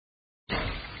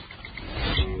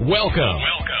Welcome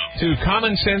to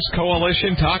Common Sense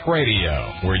Coalition Talk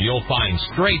Radio, where you'll find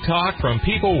straight talk from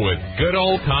people with good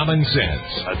old common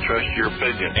sense. I trust your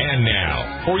opinion. And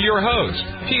now, for your host,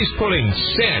 he's putting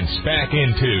sense back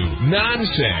into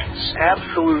nonsense.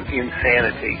 Absolute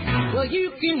insanity. Well,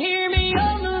 you can hear me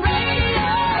on the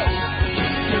radio.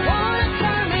 You want to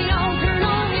turn me on your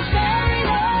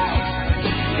stereo.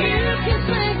 You can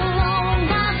sing along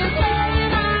while you're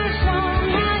playing our song.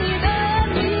 Now you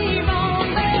bet me wrong,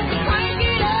 let's crank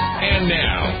it up. And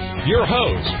now, your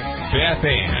host, Beth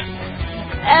Ann.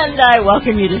 And I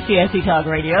welcome you to CSC Talk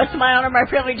Radio. It's my honor, my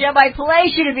privilege, and my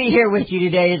pleasure to be here with you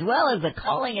today, as well as a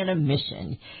calling and a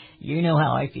mission. You know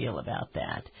how I feel about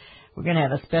that. We're going to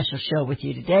have a special show with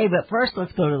you today, but first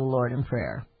let's go to the Lord in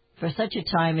prayer. For such a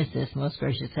time as this, most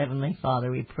gracious Heavenly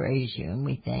Father, we praise you and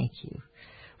we thank you.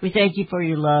 We thank you for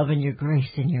your love and your grace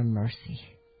and your mercy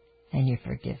and your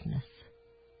forgiveness.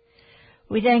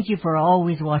 We thank you for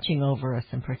always watching over us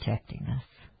and protecting us.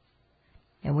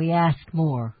 And we ask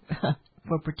more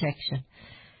for protection.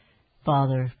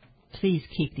 Father, please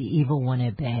keep the evil one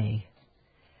at bay.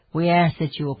 We ask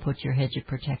that you will put your hedge of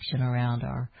protection around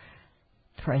our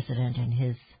President and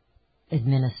his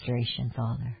administration,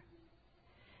 Father.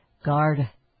 Guard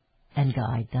and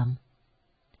guide them.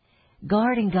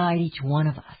 Guard and guide each one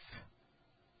of us,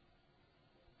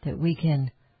 that we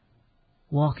can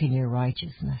walk in your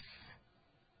righteousness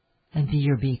and be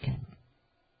your beacon,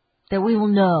 that we will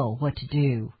know what to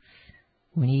do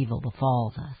when evil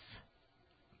befalls us.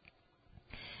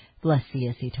 Bless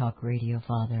CSC Talk Radio,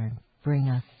 Father, and bring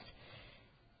us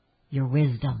your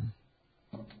wisdom.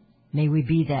 May we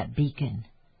be that beacon.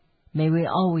 May we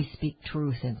always speak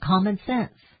truth and common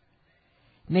sense.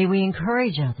 May we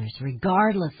encourage others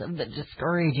regardless of the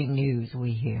discouraging news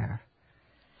we hear.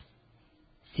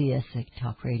 CSC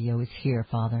Talk Radio is here,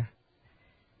 Father.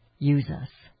 Use us.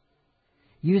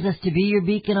 Use us to be your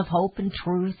beacon of hope and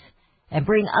truth and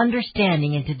bring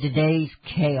understanding into today's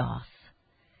chaos.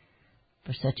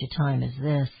 For such a time as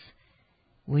this,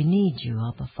 we need you,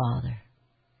 Abba Father.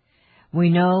 We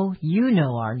know you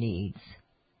know our needs,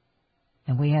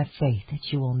 and we have faith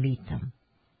that you will meet them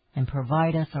and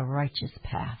provide us a righteous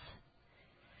path.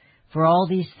 For all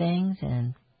these things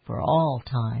and for all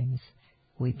times,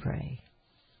 we pray.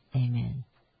 Amen.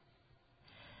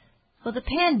 Well, the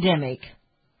pandemic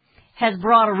has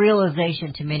brought a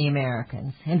realization to many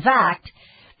Americans. In fact,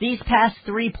 these past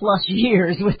 3+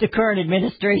 years with the current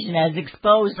administration has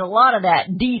exposed a lot of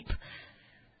that deep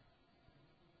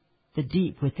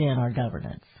within our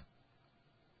governance.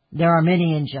 There are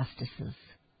many injustices.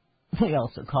 We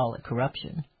also call it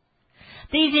corruption.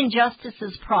 These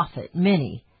injustices profit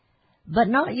many, but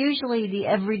not usually the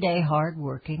everyday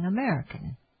hard-working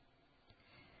American.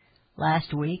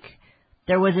 Last week,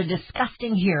 there was a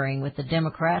disgusting hearing with the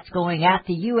Democrats going at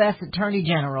the U.S. Attorney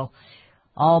General.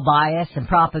 All bias and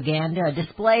propaganda, a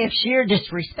display of sheer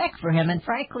disrespect for him and,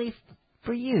 frankly,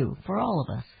 for you, for all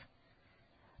of us.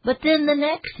 But then the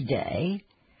next day,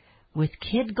 with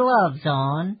kid gloves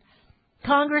on,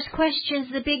 Congress questions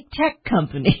the big tech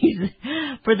companies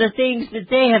for the things that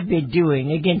they have been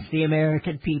doing against the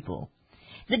American people.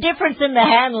 The difference in the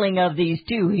handling of these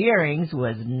two hearings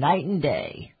was night and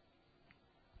day.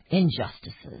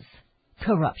 Injustices,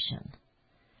 corruption.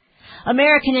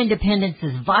 American independence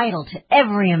is vital to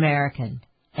every American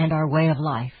and our way of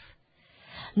life.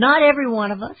 Not every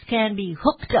one of us can be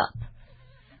hooked up,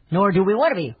 nor do we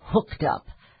want to be hooked up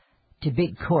to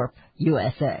Big Corp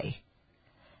USA.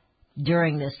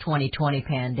 During this 2020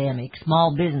 pandemic,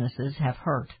 small businesses have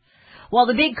hurt, while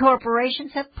the big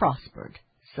corporations have prospered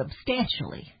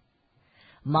substantially.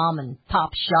 Mom and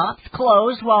pop shops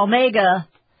closed while mega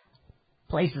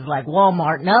places like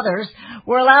Walmart and others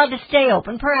were allowed to stay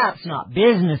open, perhaps not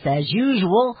business as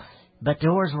usual, but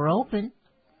doors were open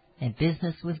and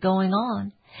business was going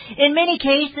on. In many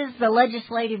cases, the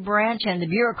legislative branch and the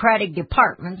bureaucratic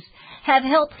departments have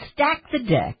helped stack the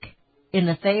deck in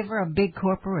the favor of big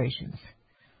corporations.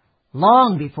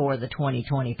 Long before the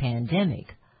 2020 pandemic,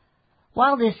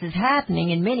 while this is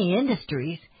happening in many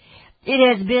industries,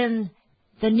 it has been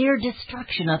the near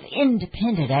destruction of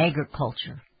independent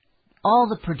agriculture. All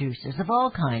the producers of all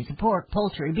kinds of pork,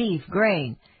 poultry, beef,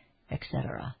 grain,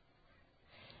 etc.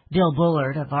 Bill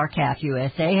Bullard of RCAF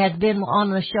USA has been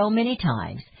on the show many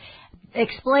times,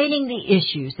 explaining the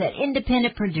issues that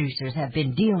independent producers have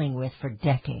been dealing with for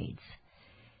decades.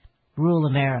 Rural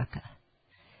America.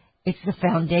 It's the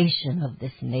foundation of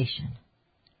this nation.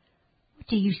 What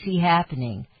do you see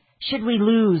happening should we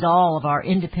lose all of our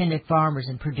independent farmers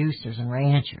and producers and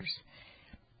ranchers?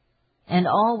 And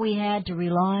all we had to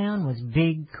rely on was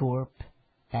big corp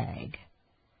ag.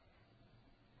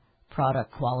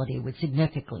 Product quality would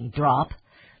significantly drop.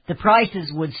 The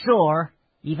prices would soar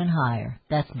even higher.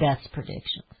 That's Beth's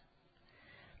prediction.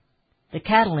 The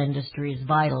cattle industry is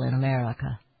vital in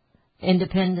America.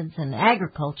 Independence in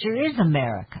agriculture is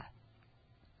America.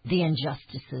 The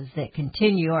injustices that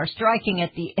continue are striking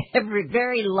at the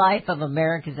very life of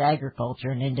America's agriculture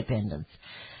and independence.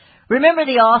 Remember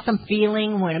the awesome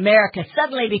feeling when America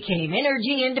suddenly became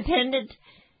energy independent?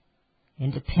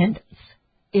 Independence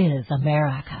is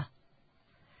America.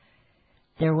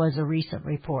 There was a recent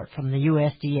report from the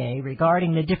USDA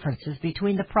regarding the differences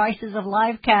between the prices of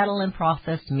live cattle and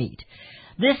processed meat.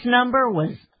 This number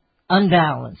was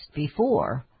unbalanced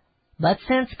before, but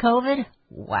since COVID,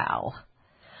 wow.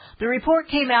 The report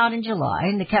came out in July,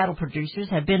 and the cattle producers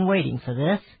have been waiting for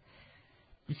this.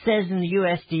 It says in the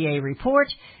USDA report,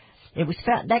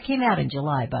 that came out in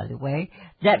July, by the way,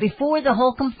 that before the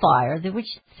Holcomb fire,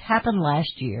 which happened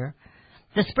last year,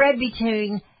 the spread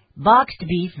between boxed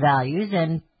beef values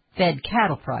and fed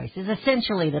cattle prices,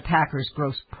 essentially the packers'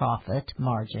 gross profit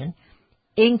margin,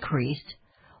 increased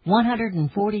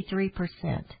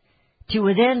 143% to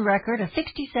a then record of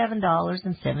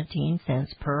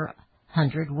 $67.17 per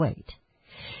hundredweight.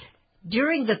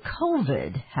 During the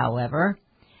COVID, however,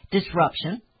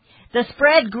 disruption, the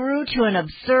spread grew to an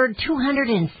absurd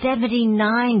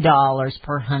 $279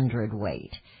 per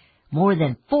hundredweight, more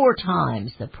than 4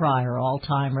 times the prior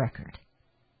all-time record.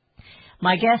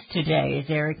 My guest today is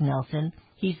Eric Nelson.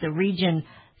 He's the Region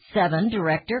 7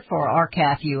 Director for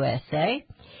R-CALF USA.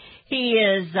 He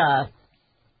is a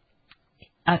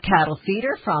cattle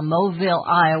feeder from Moville,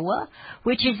 Iowa,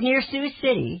 which is near Sioux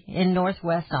City in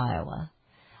northwest Iowa.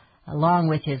 Along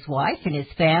with his wife and his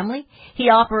family, he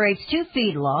operates 2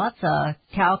 feedlots, a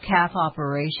cow-calf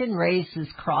operation,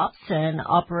 raises crops, and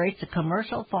operates a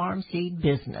commercial farm seed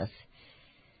business.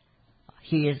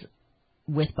 He is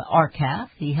with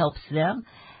R-CALF. He helps them.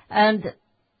 And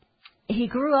he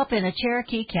grew up in a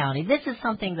Cherokee County. This is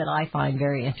something that I find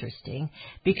very interesting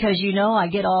because, I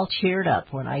get all cheered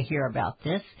up when I hear about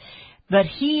this. But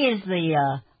he is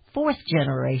the 4th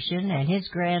generation, and his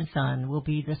grandson will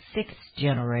be the 6th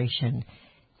generation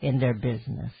in their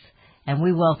business. And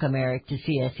we welcome Eric to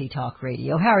CSE Talk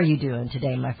Radio. How are you doing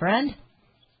today, my friend?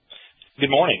 Good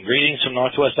morning. Greetings from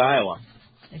northwest Iowa.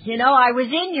 I was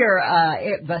in your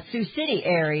Sioux City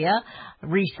area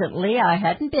recently. I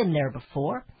hadn't been there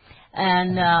before.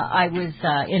 And I was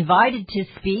invited to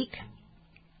speak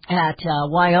at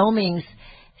Wyoming's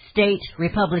State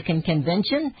Republican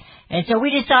Convention. And so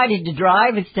we decided to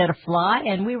drive instead of fly,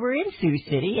 and we were in Sioux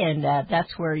City, and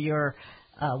that's where your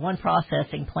one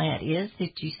processing plant is,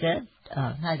 that you said.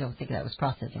 I don't think that was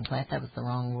processing plant. That was the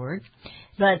wrong word.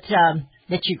 But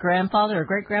that your grandfather or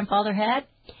great-grandfather had,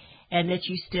 and that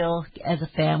you still, as a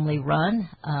family, run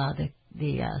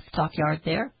the stockyard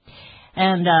there.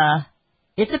 And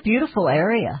it's a beautiful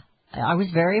area. I was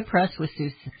very impressed with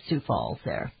Sioux Falls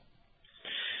there.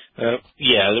 The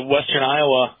western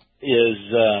Iowa is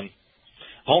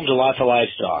home to lots of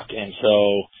livestock, and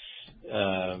so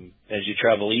as you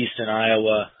travel east in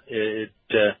Iowa,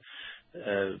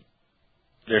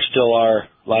 there still are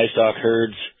livestock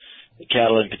herds,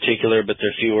 cattle in particular, but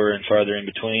they're fewer and farther in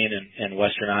between. And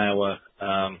western Iowa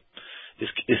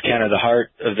is kind of the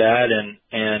heart of that,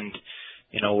 and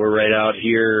we're right out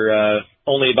here,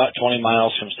 only about 20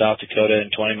 miles from South Dakota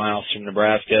and 20 miles from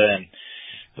Nebraska, and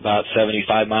about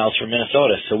 75 miles from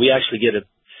Minnesota. So we actually get a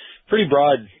pretty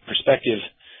broad perspective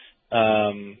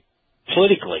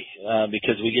politically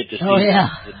because we get to see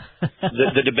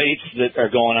the debates that are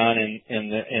going on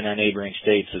in our neighboring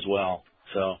states as well.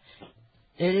 So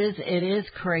it is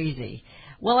crazy.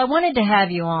 Well, I wanted to have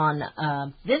you on.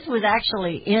 This was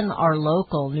actually in our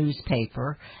local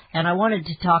newspaper, and I wanted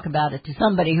to talk about it to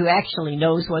somebody who actually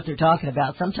knows what they're talking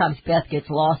about. Sometimes Beth gets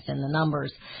lost in the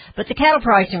numbers. But the cattle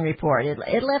pricing report, it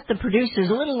left the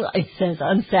producers a little, it says,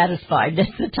 unsatisfied.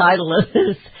 That's the title of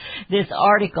this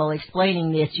article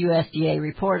explaining this USDA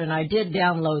report, and I did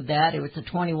download that. It was a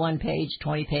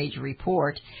 20-page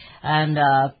report, and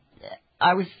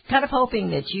I was kind of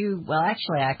hoping that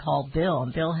I called Bill,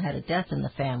 and Bill had a death in the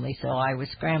family, so I was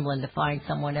scrambling to find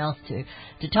someone else to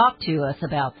talk to us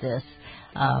about this.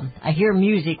 I hear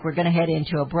music. We're going to head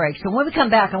into a break. So when we come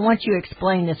back, I want you to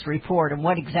explain this report and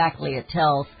what exactly it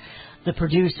tells the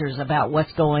producers about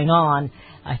what's going on.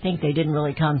 I think they didn't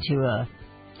really come to a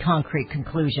concrete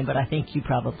conclusion, but I think you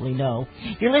probably know.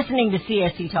 You're listening to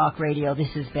CSE Talk Radio.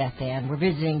 This is Beth Ann. We're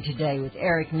visiting today with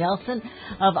Eric Nelson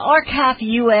of R-CALF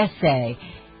USA.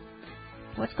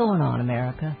 What's going on,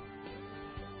 America?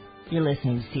 You're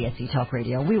listening to CSE Talk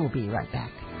Radio. We will be right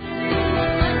back.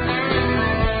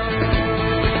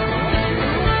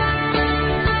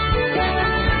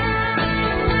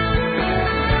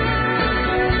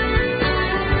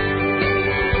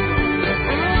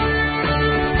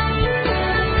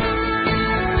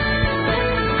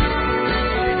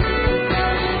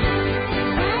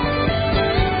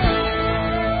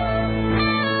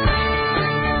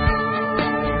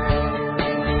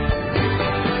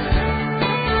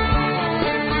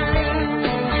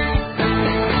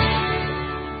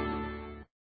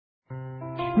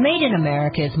 in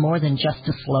America is more than just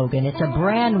a slogan. It's a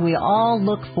brand we all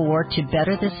look for to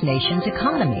better this nation's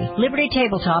economy. Liberty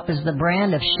Tabletop is the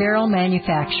brand of Sherrill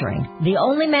Manufacturing, the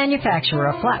only manufacturer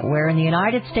of flatware in the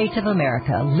United States of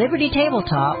America. Liberty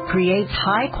Tabletop creates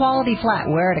high-quality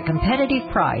flatware at a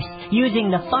competitive price using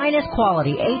the finest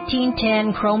quality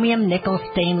 1810 chromium nickel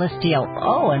stainless steel.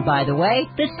 Oh, and by the way,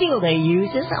 the steel they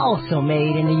use is also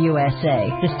made in the USA.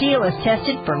 The steel is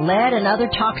tested for lead and other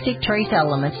toxic trace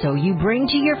elements, so you bring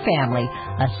to your family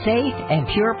a safe and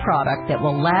pure product that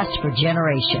will last for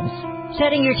generations.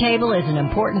 Setting your table is an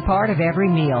important part of every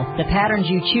meal. The patterns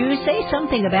you choose say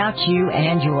something about you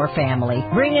and your family.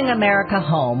 Bringing America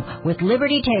home with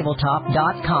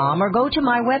LibertyTabletop.com, or go to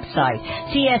my website,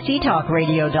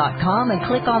 CSETalkRadio.com, and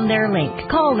click on their link.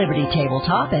 Call Liberty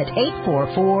Tabletop at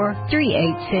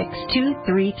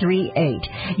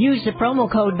 844-386-2338. Use the promo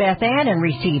code BethAnn and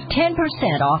receive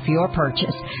 10% off your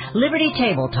purchase.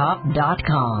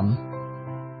 LibertyTabletop.com.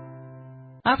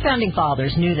 Our founding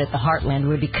fathers knew that the heartland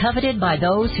would be coveted by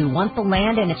those who want the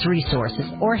land and its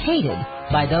resources, or hated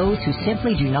by those who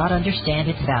simply do not understand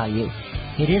its value.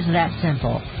 It is that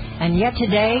simple. And yet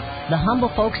today, the humble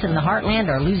folks in the heartland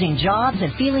are losing jobs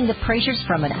and feeling the pressures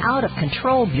from an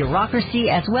out-of-control bureaucracy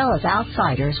as well as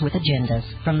outsiders with agendas.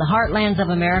 From the heartlands of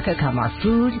America come our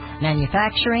food,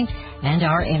 manufacturing, and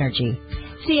our energy.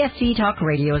 CSC Talk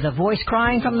Radio is a voice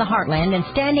crying from the heartland and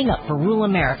standing up for rural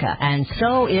America, and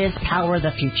so is Power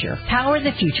the Future. Power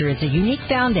the Future is a unique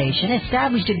foundation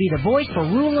established to be the voice for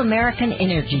rural American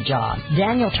energy jobs.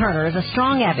 Daniel Turner is a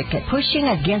strong advocate pushing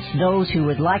against those who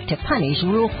would like to punish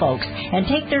rural folks and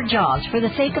take their jobs for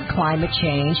the sake of climate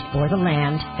change or the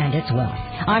land and its wealth.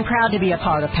 I'm proud to be a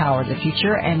part of Power the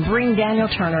Future and bring Daniel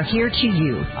Turner here to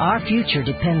you. Our future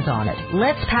depends on it.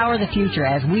 Let's power the future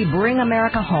as we bring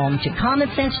America home to common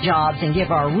sense jobs and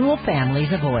give our rural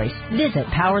families a voice. Visit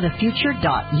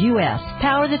PowerTheFuture.us.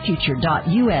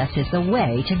 PowerTheFuture.us is the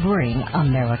way to bring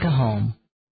America home.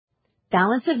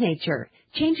 Balance of Nature,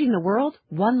 changing the world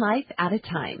one life at a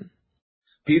time.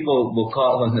 People will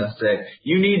call and they'll say,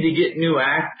 you need to get new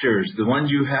actors. The ones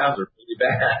you have are really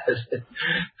bad.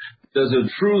 Those are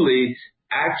truly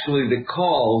actually the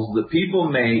calls that people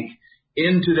make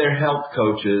into their health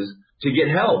coaches to get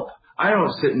help. I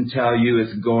don't sit and tell you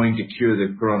it's going to cure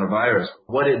the coronavirus.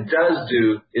 What it does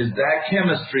do is that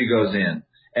chemistry goes in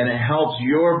and it helps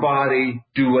your body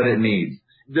do what it needs.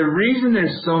 The reason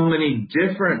there's so many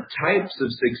different types of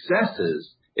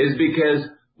successes is because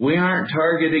we aren't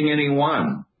targeting any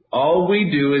one. All we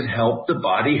do is help the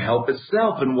body help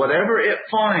itself, and whatever it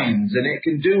finds and it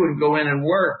can do and go in and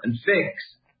work and fix,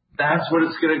 that's what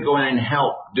it's going to go in and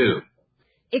help do.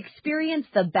 Experience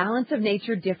the Balance of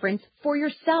Nature difference for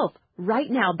yourself.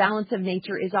 Right now, Balance of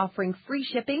Nature is offering free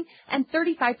shipping and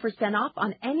 35% off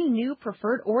on any new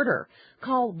preferred order.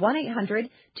 Call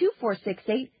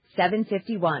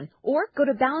 1-800-2468-751 or go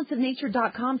to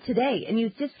balanceofnature.com today and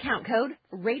use discount code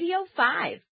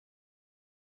RADIO5.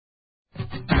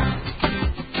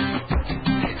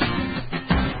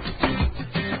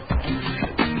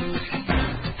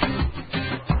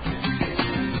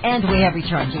 And we have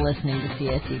returned to listening to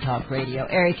CSC Talk Radio.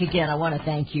 Eric, again, I want to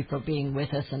thank you for being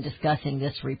with us and discussing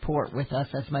this report with us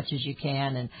as much as you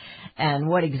can, and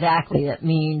what exactly it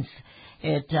means.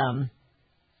 It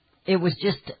was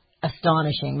just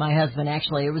astonishing. My husband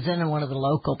actually, it was in one of the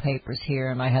local papers here,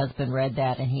 and my husband read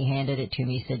that, and he handed it to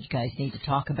me. He said, you guys need to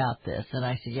talk about this. And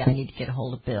I said, yeah, I need to get a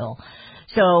hold of Bill.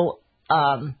 So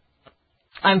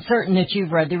I'm certain that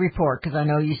you've read the report because I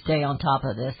know you stay on top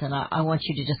of this, and I want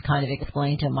you to just kind of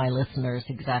explain to my listeners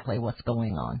exactly what's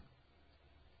going on.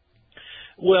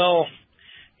 Well,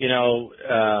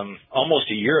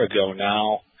 almost a year ago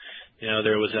now,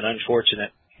 there was an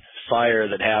unfortunate fire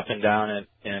that happened down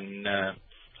in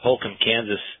Holcomb,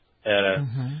 Kansas, at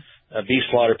a beef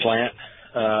slaughter plant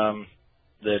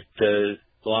that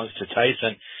belongs to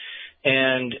Tyson,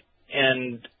 and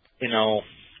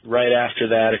right after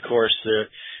that, of course, and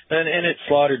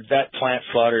that plant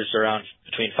slaughters around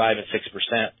between 5 and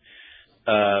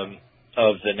 6%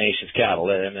 of the nation's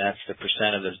cattle, and that's the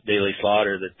percent of the daily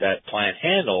slaughter that plant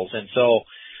handles. And so,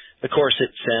 of course,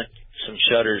 it sent some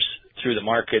shudders through the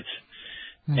markets,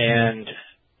 and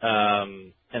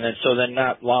then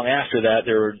not long after that,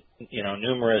 there were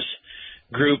numerous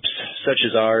groups such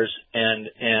as ours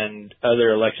and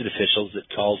other elected officials that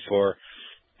called for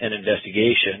an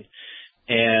investigation.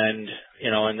 And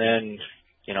then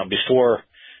before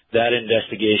that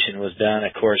investigation was done,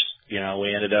 of course,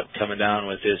 we ended up coming down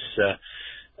with this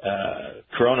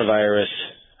coronavirus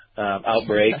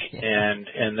outbreak, and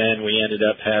then we ended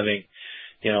up having,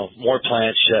 more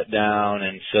plants shut down,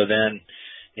 and so then,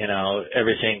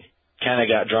 everything kind of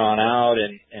got drawn out,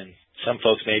 and some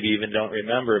folks maybe even don't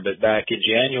remember, but back in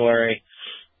January,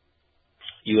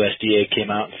 USDA came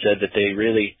out and said that they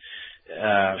really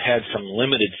had some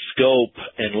limited scope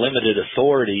and limited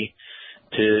authority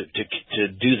to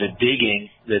do the digging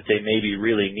that they maybe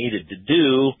really needed to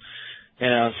do.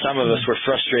 And some of us were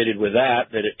frustrated with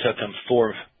that it took them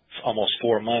almost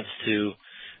 4 months to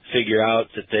figure out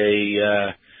that they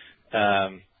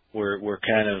were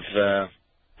kind of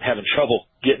having trouble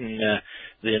getting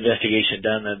the investigation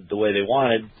done the way they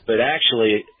wanted. But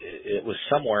actually, it was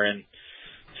somewhere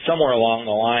along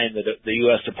the line that the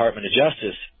U.S. Department of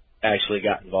Justice actually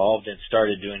got involved and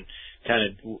started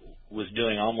was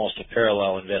doing almost a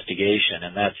parallel investigation,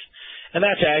 and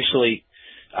that's actually,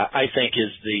 I think,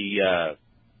 is the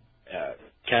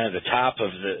kind of the top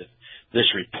of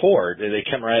this report. They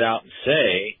come right out and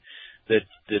say that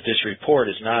this report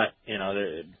is not,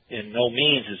 in no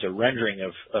means is a rendering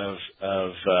of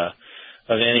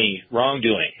any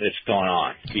wrongdoing that's going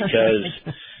on, because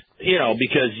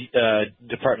because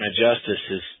Department of Justice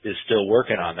is still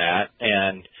working on that,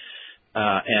 and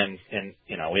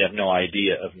we have no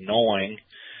idea of knowing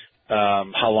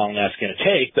how long that's going to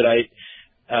take. But I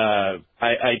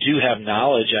do have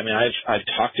knowledge. I mean, I've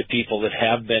talked to people that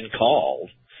have been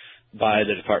called by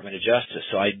the Department of Justice,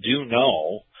 so I do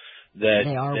know that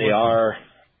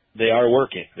they are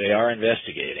working. They are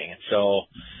investigating, and so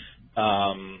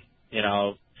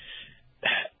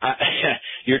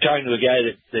you're talking to a guy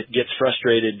that gets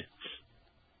frustrated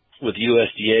with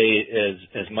USDA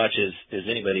as much as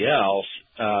anybody else.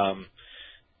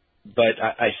 But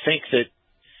I think that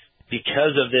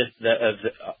because of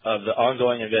the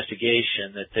ongoing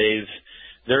investigation, that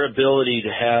their ability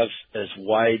to have as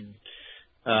wide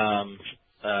of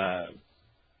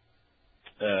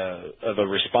a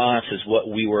response as what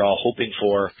we were all hoping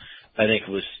for, I think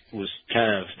was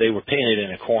kind of, they were painted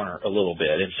in a corner a little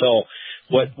bit. And so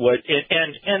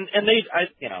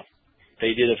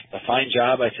they did a fine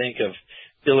job, I think, of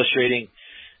illustrating,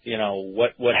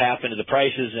 what happened to the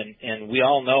prices, and we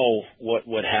all know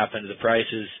what happened to the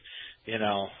prices.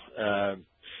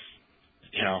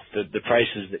 The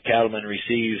prices that cattlemen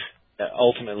receive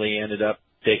ultimately ended up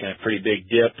taking a pretty big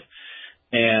dip,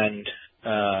 and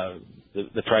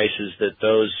the prices that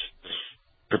those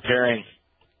preparing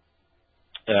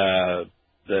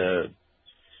the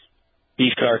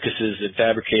beef carcasses and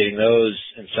fabricating those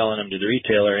and selling them to the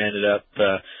retailer ended up,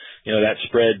 that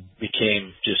spread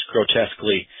became just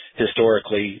grotesquely,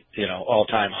 historically,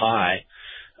 all-time high.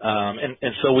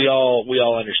 And so we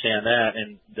all understand that.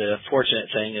 And the unfortunate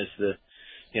thing is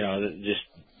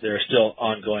there are still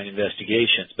ongoing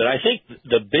investigations. But I think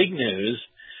the big news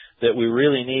that we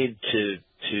really need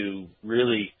to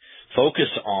really focus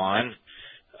on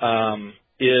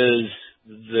is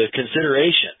the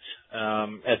considerations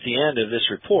at the end of this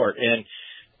report. And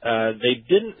they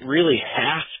didn't really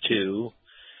have to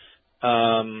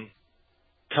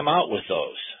come out with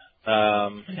those.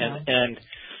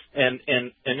 And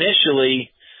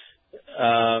initially,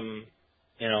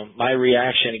 my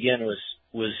reaction again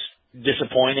was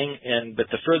disappointing. But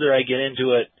the further I get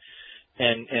into it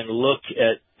and look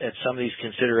at some of these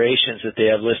considerations that they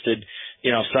have listed,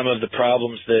 some of the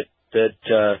problems that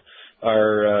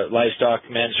our livestock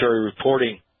mandatory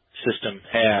reporting system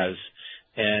has,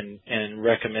 and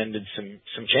recommended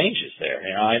some changes there.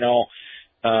 I know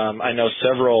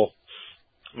several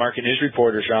market news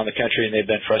reporters around the country, and they've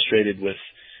been frustrated with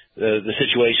the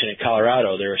situation in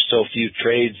Colorado. There are so few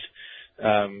trades,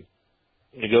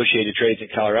 negotiated trades in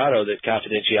Colorado, that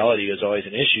confidentiality is always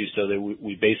an issue, so that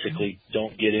we basically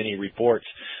don't get any reports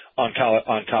on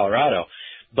Colorado.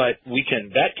 But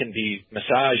that can be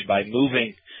massaged by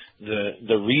moving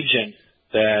the region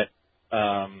that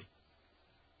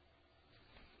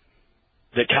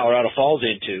Colorado falls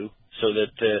into, so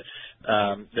that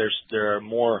there are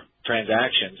more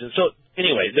transactions. And so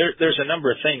anyway, there's a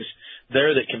number of things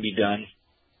there that can be done.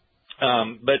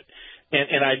 But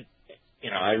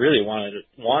I really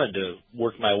wanted to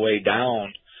work my way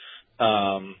down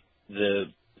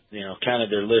the kind of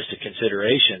their list of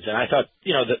considerations. And I thought,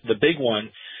 the big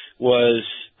one was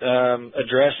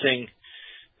addressing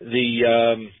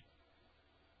the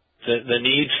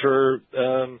need for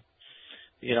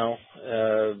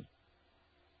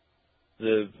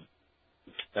the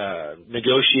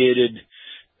negotiated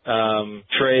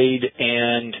trade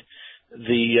and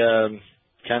the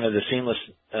kind of the seamless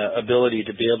ability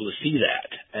to be able to see that.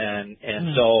 And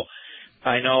so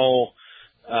I know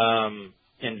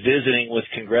in visiting with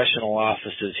congressional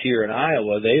offices here in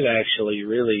Iowa, they've actually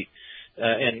really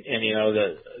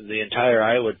the entire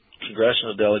Iowa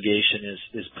congressional delegation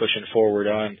is pushing forward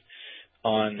on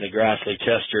on the Grassley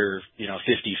Tester,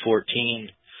 5014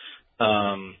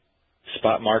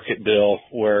 spot market bill,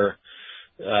 where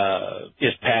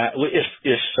if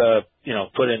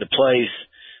put into place,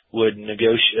 would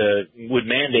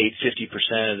mandate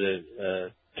 50% of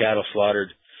the cattle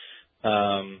slaughtered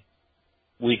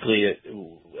weekly.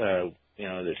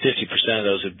 That 50% of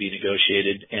those would be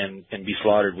negotiated and be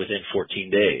slaughtered within 14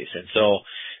 days. And so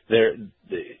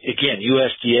again,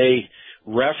 USDA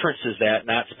references that,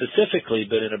 not specifically,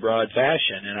 but in a broad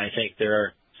fashion. And I think there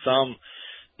are some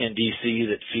in DC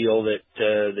that feel that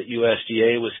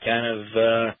USDA was kind of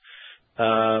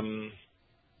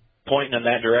pointing in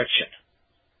that direction,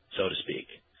 so to speak.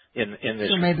 In this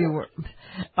so maybe report.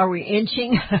 are we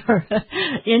inching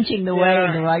the way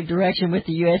in the right direction with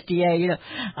the USDA?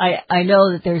 I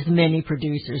know that there's many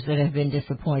producers that have been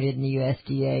disappointed in the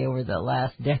USDA over the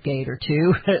last decade or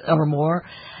two or more,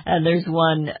 and there's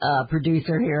one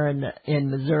producer here in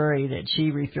Missouri that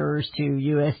she refers to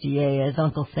USDA as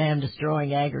Uncle Sam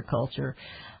destroying agriculture.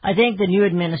 I think the new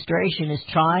administration is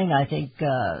trying. I think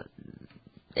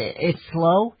it's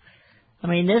slow. I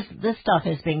mean, this stuff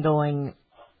has been going.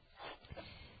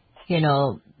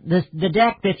 The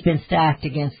deck that's been stacked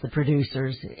against the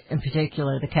producers, in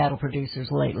particular the cattle producers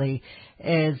lately,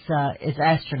 is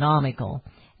astronomical,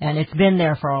 and it's been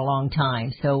there for a long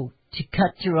time. So to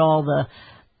cut through all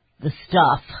the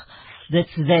stuff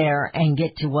that's there and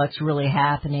get to what's really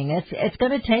happening, it's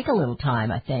going to take a little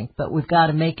time, I think. But we've got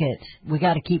to we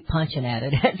got to keep punching at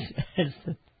it, as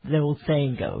the old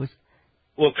saying goes.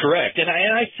 Well, correct, and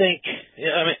I think,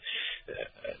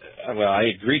 I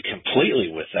agree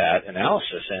completely with that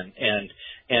analysis,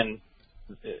 and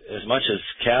as much as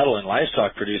cattle and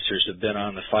livestock producers have been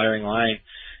on the firing line,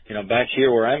 back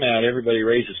here where I'm at, everybody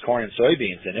raises corn and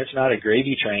soybeans, and it's not a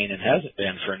gravy train and hasn't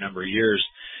been for a number of years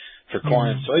for corn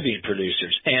and soybean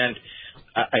producers. And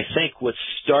I think what's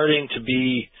starting to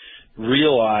be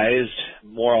realized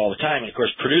more all the time, and of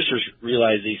course producers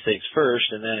realize these things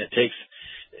first, and then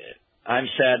I'm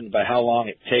saddened by how long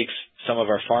it takes some of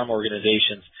our farm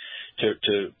organizations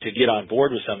to get on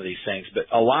board with some of these things. But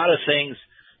a lot of things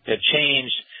have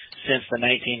changed since the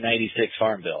 1996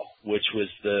 Farm Bill, which was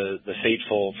the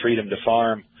fateful Freedom to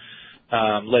Farm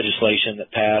legislation that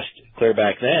passed clear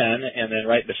back then, and then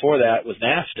right before that was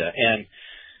NAFTA. And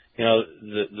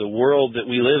the world that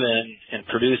we live in and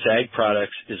produce ag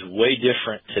products is way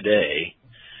different today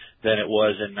than it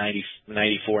was in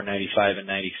 94, 95, and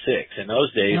 96. In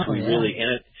those days,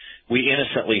 we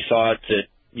innocently thought that,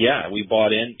 we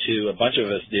bought into, a bunch of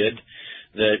us did,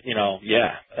 that,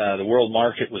 the world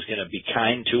market was going to be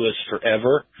kind to us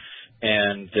forever,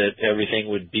 and that everything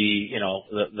would be,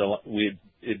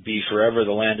 it'd be forever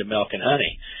the land of milk and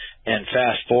honey. And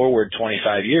fast forward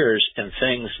 25 years, and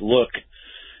things look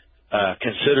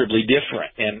considerably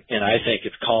different. And I think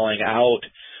it's calling out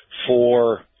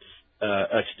for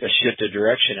a shift of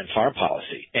direction in farm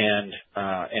policy. And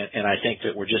I think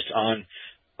that we're just on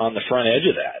the front edge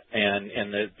of that.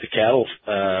 And the cattle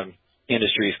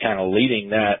industry is kind of leading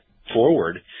that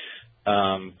forward.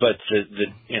 But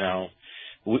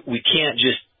we can't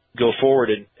just go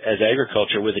forward as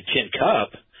agriculture with a tin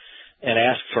cup and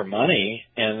ask for money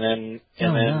and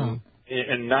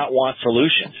not want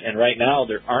solutions. And right now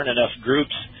there aren't enough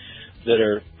groups that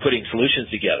are putting solutions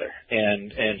together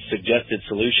and suggested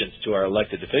solutions to our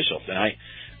elected officials. And I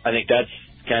think that's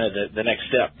kind of the next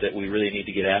step that we really need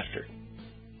to get after.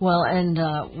 Well, and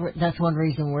that's one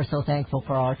reason we're so thankful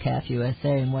for RCAF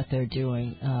USA and what they're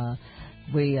doing.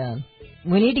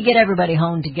 We need to get everybody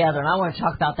home together, and I want to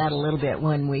talk about that a little bit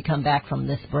when we come back from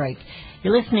this break.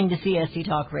 You're listening to CSC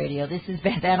Talk Radio. This is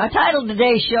Beth Ann. I titled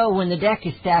today's show, When the Deck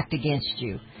is Stacked Against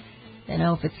You.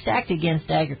 If it's stacked against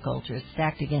agriculture, it's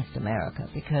stacked against America,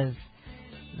 because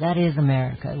that is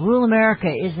America. Rural America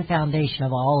is the foundation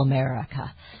of all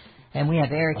America. And we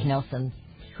have Eric Nelson,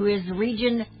 who is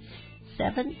Region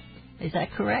 7, is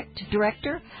that correct,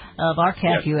 Director of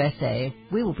RCAF USA.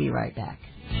 We will be right back.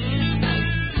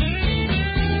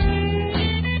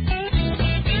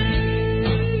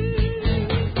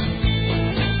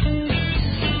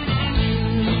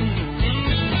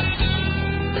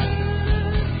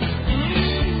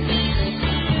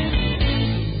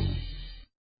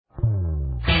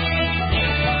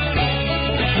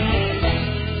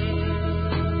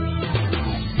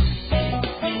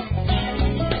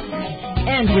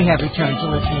 And we have returned to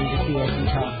listening to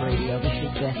CSC Talk Radio. This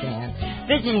is Beth Ann,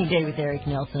 visiting today with Eric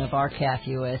Nelson of RCAF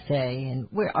USA. And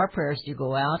our prayers do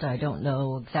go out. I don't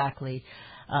know exactly.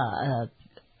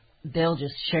 Bill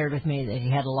just shared with me that he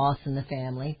had a loss in the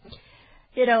family.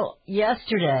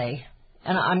 Yesterday,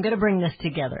 and I'm going to bring this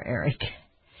together, Eric.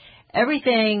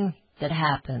 Everything that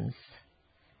happens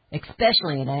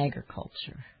especially in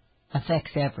agriculture,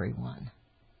 affects everyone.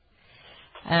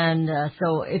 And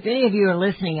so if any of you are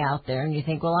listening out there and you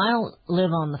think, well, I don't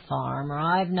live on the farm, or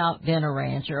I've not been a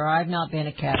rancher, or I've not been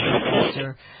a cattle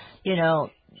producer,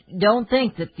 don't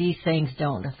think that these things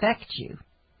don't affect you.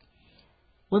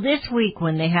 Well, this week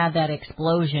when they had that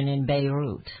explosion in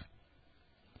Beirut,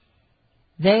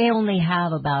 they only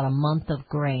have about a month of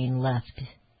grain left.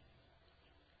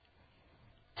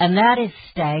 And that is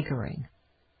staggering.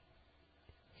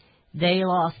 They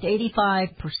lost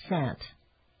 85%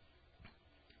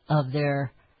 of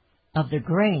their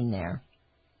grain there,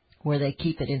 where they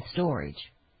keep it in storage.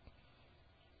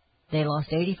 They lost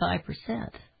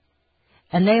 85%.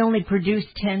 And they only produced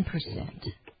 10%.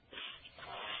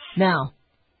 Now,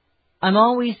 I'm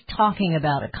always talking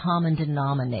about a common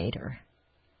denominator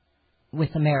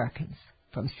with Americans,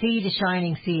 from sea to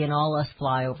shining sea and all us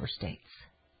flyover states.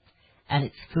 And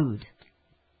it's food.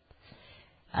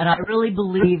 And I really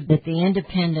believe that the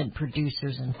independent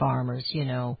producers and farmers,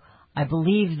 I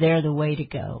believe they're the way to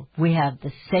go. We have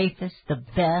the safest, the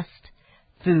best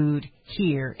food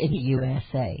here in the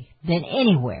USA than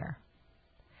anywhere.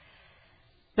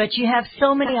 But you have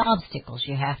so many obstacles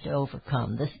you have to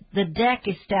overcome. The deck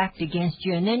is stacked against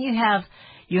you, and then you have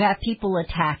people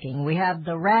attacking. We have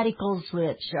the radicals,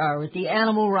 which are with the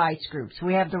animal rights groups.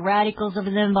 We have the radicals of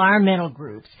the environmental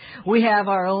groups. We have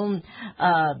our own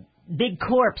big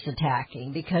corps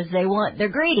attacking because they're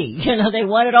greedy. They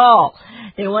want it all.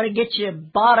 They want to get you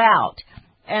bought out.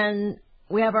 And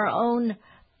we have our own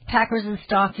packers and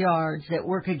stockyards that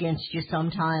work against you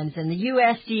sometimes, and the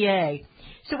USDA.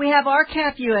 So we have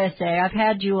RCAF USA. I've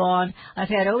had you on. I've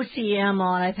had OCM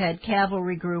on. I've had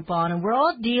Cavalry Group on, and we're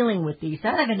all dealing with these.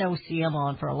 I haven't OCM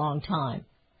on for a long time.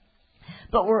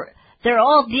 But they're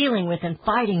all dealing with and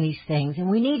fighting these things, and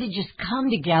we need to just come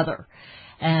together.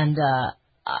 And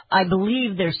I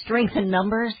believe there's strength in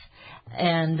numbers,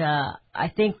 and I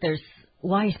think there's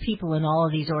wise people in all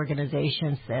of these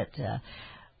organizations that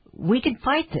we can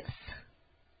fight this.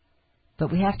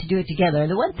 But we have to do it together.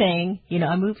 And the one thing,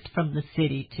 I moved from the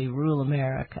city to rural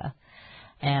America,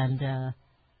 and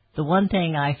the one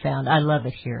thing I found, I love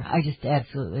it here. I just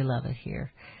absolutely love it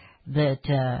here, that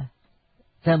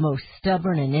the most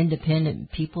stubborn and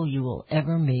independent people you will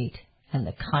ever meet, and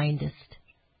the kindest,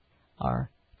 are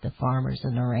the farmers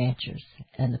and the ranchers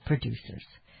and the producers,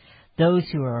 those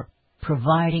who are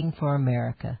providing for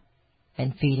America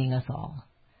and feeding us all.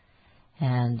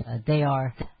 And they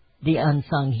are the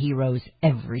unsung heroes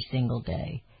every single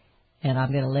day. And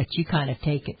I'm going to let you kind of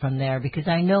take it from there, because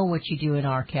I know what you do in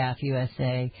RCAF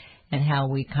USA and how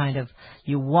we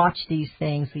you watch these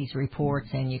things, these reports,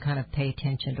 and you kind of pay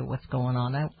attention to what's going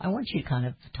on. I want you to kind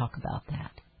of talk about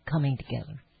that, coming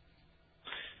together.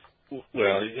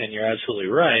 Well, and you're absolutely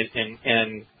right,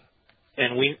 and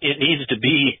it needs to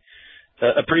be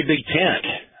a pretty big tent,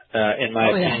 in my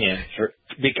opinion,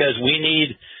 because we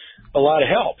need a lot of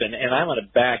help, and I'm going to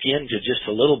back into just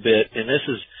a little bit, and this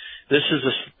is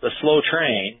a slow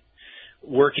train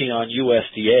working on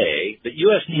USDA, but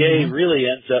USDA really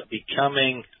ends up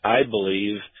becoming, I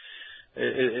believe,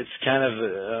 it's kind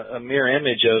of a mirror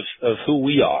image of who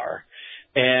we are,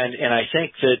 and I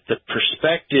think that the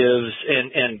perspectives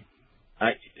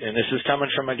and this is coming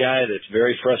from a guy that's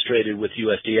very frustrated with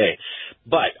USDA,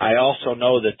 but I also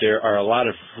know that there are a lot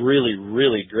of really,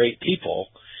 really great people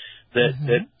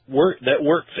that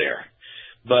work there,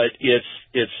 but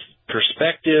it's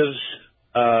perspectives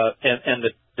and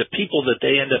the people that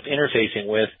they end up interfacing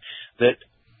with that,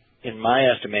 in my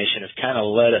estimation, have kind of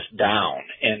let us down,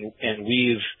 and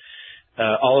we've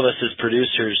all of us as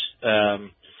producers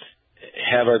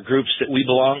have our groups that we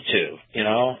belong to,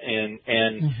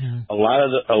 and a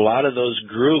lot of those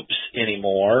groups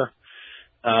anymore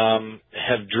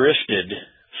have drifted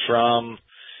from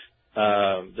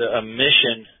a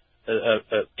mission,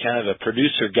 a kind of a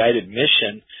producer guided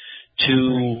mission,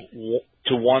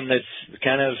 to one that's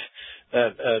kind of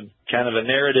a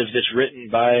narrative that's written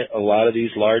by a lot of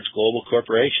these large global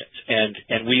corporations,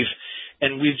 and we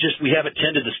haven't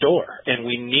tended the store, and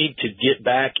we need to get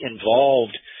back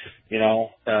involved. In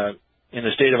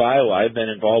the state of Iowa, I've been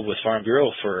involved with Farm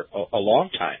Bureau for a long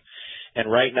time, and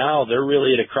right now they're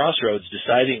really at a crossroads,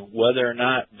 deciding whether or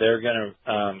not they're going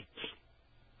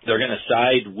to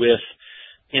side with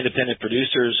independent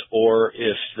producers, or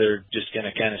if they're just going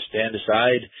to kind of stand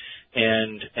aside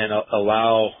and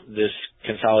allow this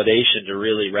consolidation to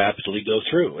really rapidly go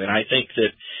through. And I think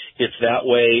that it's that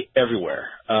way everywhere,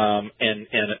 and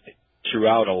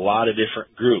throughout a lot of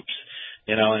different groups,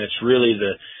 and it's really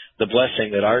the blessing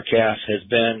that RCAF has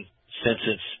been since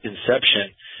its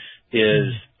inception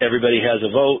is everybody has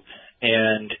a vote,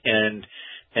 and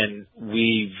and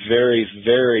we very,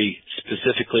 very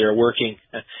specifically we're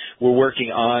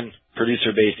working on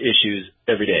producer-based issues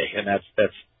every day, and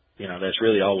that's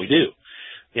really all we do,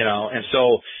 and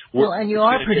so and you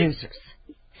are producers.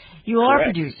 You are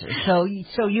Correct. producers,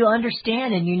 so you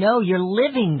understand and you're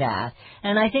living that.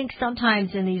 And I think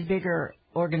sometimes in these bigger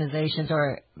organizations,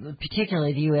 or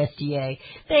particularly the USDA,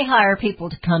 they hire people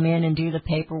to come in and do the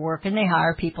paperwork, and they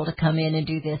hire people to come in and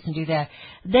do this and do that.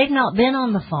 They've not been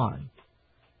on the farm,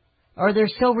 or they're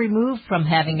so removed from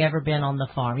having ever been on the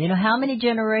farm. How many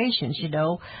generations?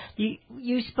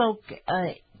 You spoke,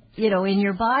 in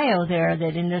your bio there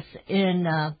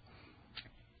that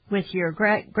with your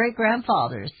great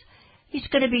grandfathers. It's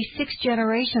going to be 6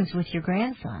 generations with your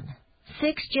grandson.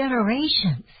 6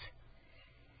 generations.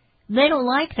 They don't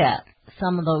like that,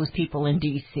 some of those people in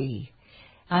D.C.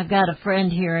 I've got a friend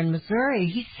here in Missouri.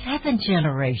 He's 7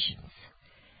 generations.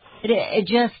 It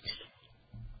just,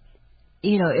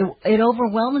 it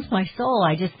overwhelms my soul.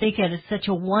 I just think it is such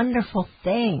a wonderful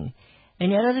thing.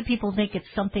 And yet other people think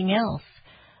it's something else.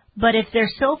 But if they're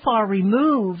so far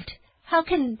removed, how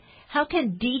can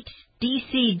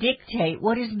D.C. dictate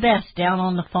what is best down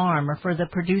on the farm or for the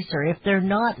producer if they're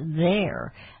not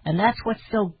there? And that's what's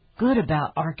so good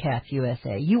about RCAF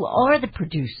USA. You are the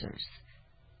producers.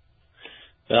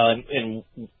 Well, and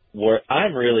where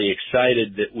I'm really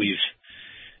excited that we've,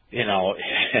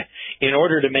 in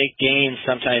order to make gains,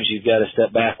 sometimes you've got to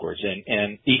step backwards.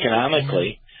 And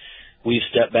economically, we've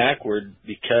stepped backward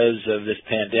because of this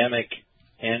pandemic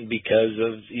and because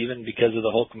of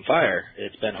the Holcomb fire.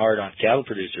 It's been hard on cattle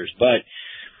producers, but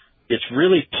it's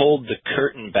really pulled the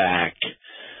curtain back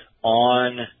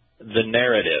on the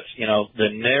narrative. The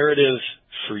narrative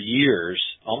for years,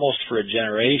 almost for a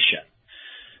generation,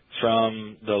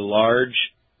 from the large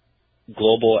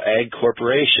global ag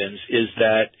corporations is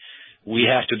that we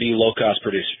have to be low-cost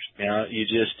producers.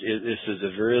 This is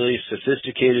a really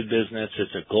sophisticated business.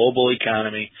 It's a global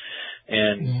economy.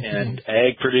 And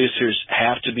ag producers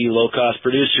have to be low-cost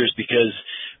producers because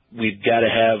we've got to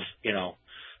have,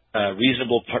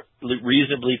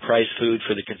 reasonably priced food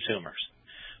for the consumers.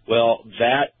 Well,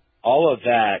 all of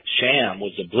that sham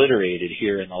was obliterated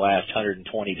here in the last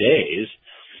 120 days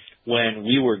when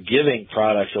we were giving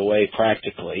products away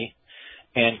practically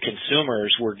and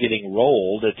consumers were getting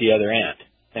rolled at the other end.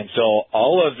 And so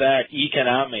all of that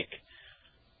economic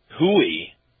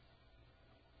hooey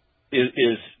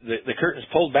is the curtain's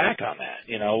pulled back on that.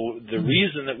 The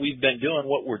reason that we've been doing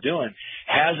what we're doing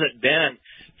hasn't been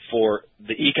for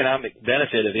the economic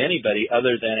benefit of anybody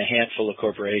other than a handful of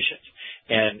corporations.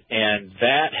 And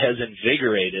that has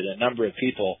invigorated a number of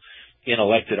people in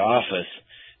elected office,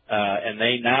 and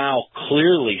they now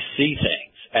clearly see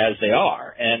things as they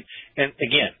are. And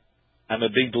again, I'm a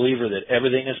big believer that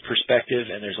everything is perspective,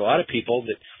 and there's a lot of people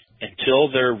that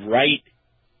until they're right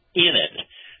in it,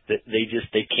 that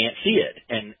they can't see it.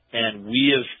 And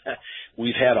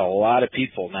we've had a lot of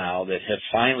people now that have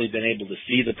finally been able to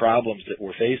see the problems that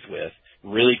we're faced with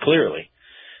really clearly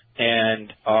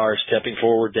and are stepping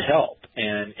forward to help.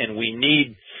 And we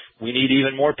need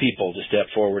even more people to step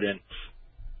forward. And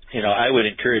I would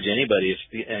encourage anybody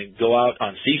and go out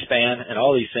on C-SPAN, and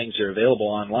all these things are available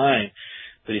online.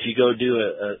 But if you go do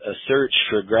a search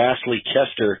for Grassley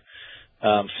Kester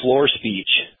floor speech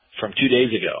from 2 days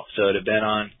ago, so it had been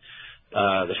on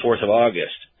the 4th of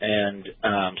August, and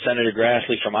Senator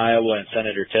Grassley from Iowa and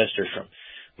Senator Tester from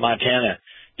Montana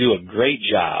do a great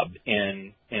job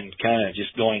in kind of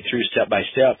just going through step by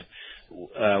step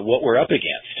what we're up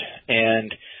against.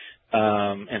 And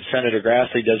Senator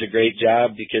Grassley does a great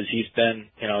job because he's been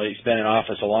in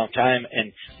office a long time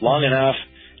and long enough,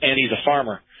 and he's a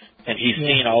farmer, and he's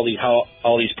seen how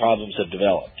all these problems have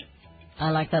developed. I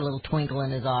like that little twinkle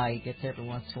in his eye he gets every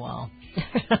once in a while.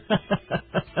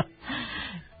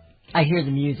 I hear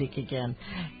the music again.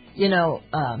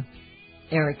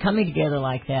 Eric, coming together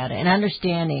like that and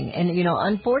understanding, and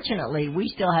unfortunately, we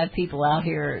still have people out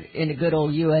here in the good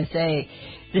old USA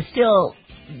that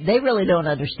they really don't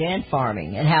understand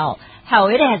farming and how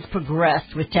it has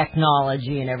progressed with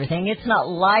technology and everything. It's not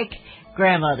like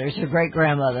grandmother's or great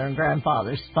grandmother and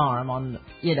grandfather's farm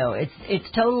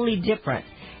it's totally different,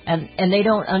 and they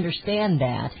don't understand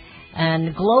that.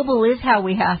 And global is how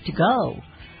we have to go.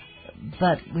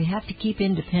 But we have to keep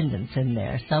independence in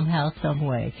there somehow, some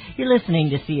way. You're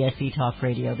listening to CSE Talk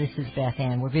Radio. This is Beth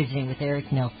Ann. We're visiting with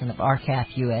Eric Nelson of RCAF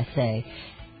USA.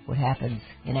 What happens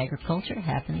in agriculture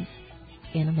happens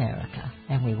in America.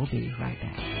 And we will be right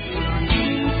back.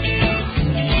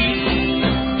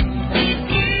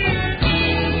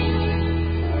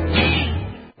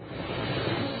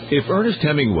 If Ernest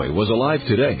Hemingway was alive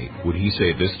today, would he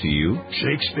say this to you?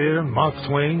 Shakespeare, Mark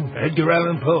Twain, Edgar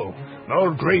Allan Poe,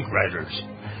 all great writers.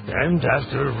 And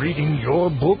after reading your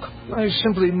book, I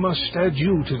simply must add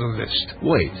you to the list.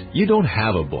 Wait, you don't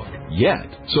have a book yet.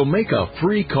 So make a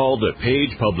free call to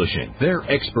Page Publishing. Their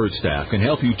expert staff can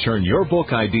help you turn your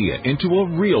book idea into a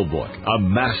real book, a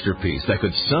masterpiece that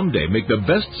could someday make the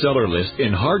bestseller list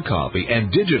in hard copy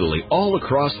and digitally all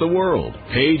across the world.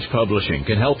 Page Publishing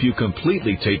can help you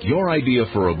completely take your idea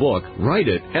for a book, write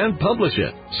it, and publish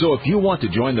it. So if you want to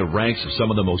join the ranks of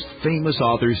some of the most famous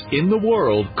authors in the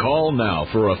world, call now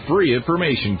for a free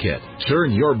information kit.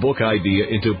 Turn your book idea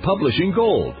into publishing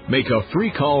gold. Make a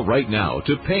free call right now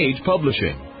to Page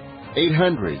Publishing.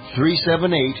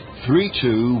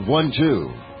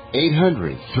 800-378-3212.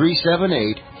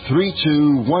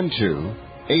 800-378-3212.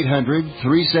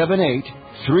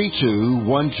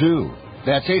 800-378-3212.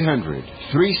 That's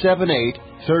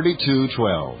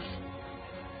 800-378-3212.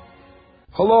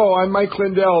 Hello, I'm Mike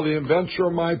Lindell, the inventor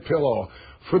of MyPillow.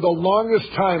 For the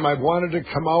longest time, I've wanted to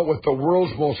come out with the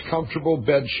world's most comfortable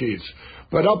bed sheets.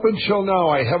 But up until now,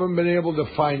 I haven't been able to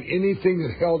find anything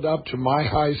that held up to my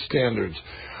high standards.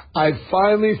 I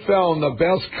finally found the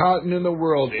best cotton in the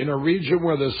world in a region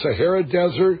where the Sahara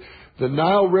Desert, the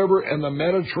Nile River, and the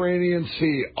Mediterranean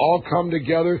Sea all come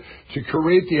together to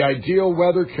create the ideal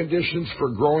weather conditions for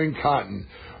growing cotton.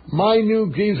 My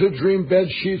new Giza Dream bed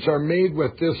sheets are made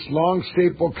with this long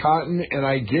staple cotton, and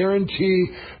I guarantee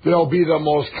they'll be the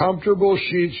most comfortable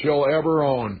sheets you'll ever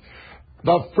own.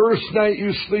 The first night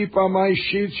you sleep on my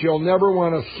sheets, you'll never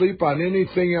want to sleep on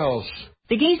anything else.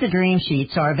 The Giza Dream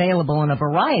Sheets are available in a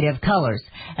variety of colors,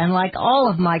 and like all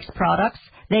of Mike's products,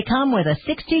 they come with a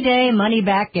 60-day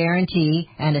money-back guarantee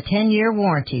and a 10-year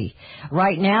warranty.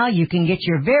 Right now, you can get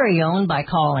your very own by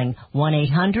calling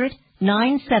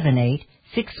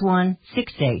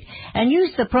 1-800-978-6168 and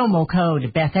use the promo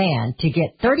code BethAnn to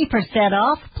get 30%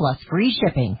 off plus free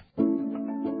shipping.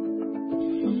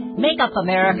 Makeup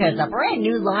America is a brand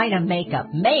new line of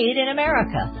makeup made in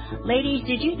America. Ladies,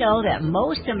 did you know that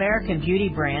most American beauty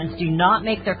brands do not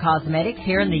make their cosmetics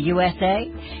here in the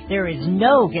USA? There is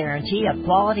no guarantee of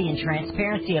quality and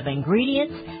transparency of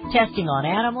ingredients, testing on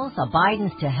animals,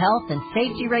 abidance to health and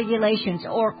safety regulations,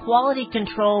 or quality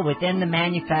control within the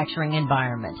manufacturing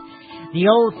environment. The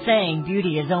old saying,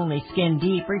 beauty is only skin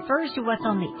deep, refers to what's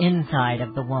on the inside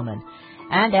of the woman.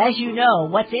 And as you know,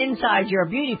 what's inside your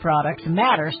beauty products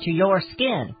matters to your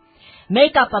skin.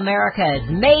 Makeup America is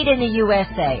made in the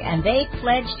USA, and they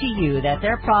pledge to you that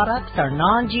their products are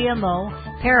non-GMO,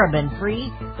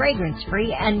 paraben-free,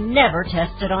 fragrance-free, and never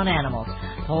tested on animals.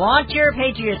 Flaunt your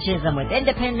patriotism with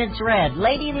Independence Red,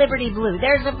 Lady Liberty Blue.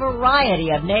 There's a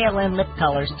variety of nail and lip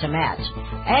colors to match.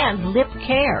 And lip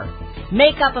care.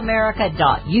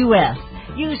 MakeupAmerica.us.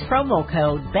 Use promo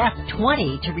code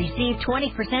BETH20 to receive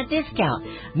 20% discount.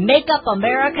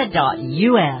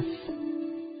 MakeupAmerica.us.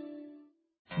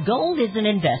 Gold is an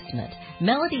investment.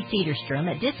 Melody Cedarstrom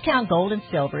at Discount Gold and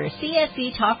Silver is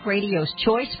CSE Talk Radio's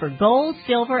choice for gold,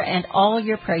 silver, and all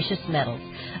your precious metals.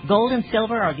 Gold and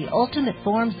silver are the ultimate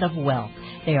forms of wealth.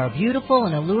 They are beautiful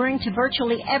and alluring to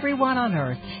virtually everyone on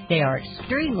earth. They are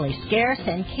extremely scarce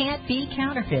and can't be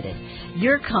counterfeited.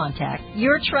 Your contact,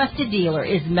 your trusted dealer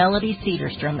is Melody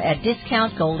Cedarstrom at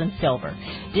Discount Gold and Silver.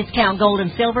 Discount Gold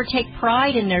and Silver take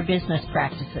pride in their business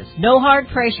practices. No hard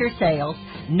pressure sales,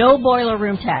 no boiler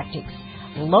room tactics.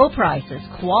 Low prices,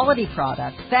 quality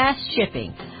products, fast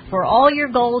shipping. For all your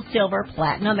gold, silver,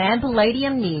 platinum, and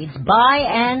palladium needs, buy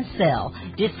and sell.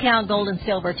 Discount Gold and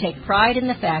Silver take pride in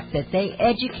the fact that they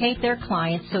educate their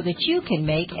clients so that you can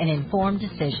make an informed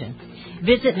decision.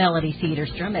 Visit Melody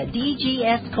Cedarstrom at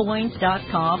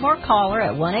dgscoins.com or call her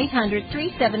at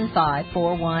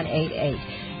 1-800-375-4188.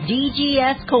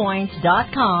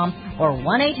 dgscoins.com or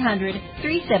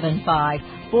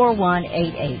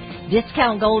 1-800-375-4188.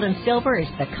 Discount Gold and Silver is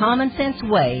the common sense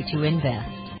way to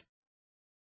invest.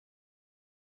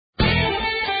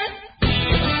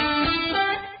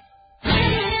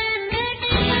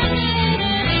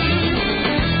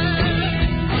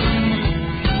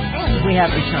 We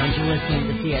have returned. You're listening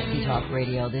to CSC Talk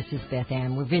Radio. This is Beth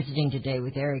Ann. We're visiting today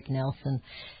with Eric Nelson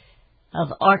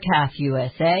of Arcaf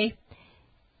USA,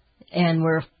 and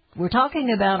we're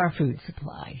talking about our food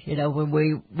supply. You know, when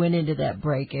we went into that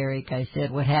break, Eric, I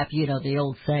said, what happened? You know, the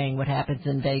old saying, what happens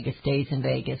in Vegas stays in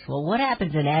Vegas. Well, what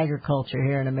happens in agriculture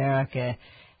here in America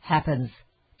happens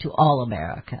to all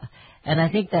America, and I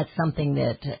think that's something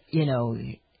that, you know,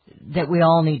 that we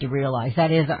all need to realize.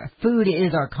 That is, our food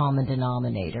is our common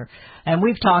denominator. And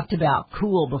we've talked about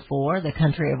COOL before, the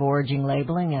country of origin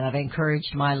labeling, and I've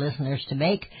encouraged my listeners to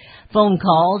make phone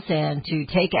calls and to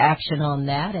take action on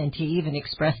that and to even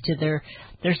express to their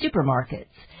supermarkets,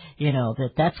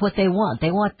 that's what they want.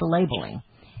 They want the labeling.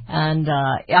 And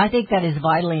I think that is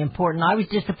vitally important. I was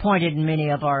disappointed in many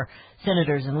of our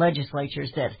senators and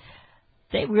legislatures that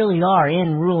they really are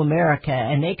in rural America,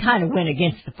 and they kind of went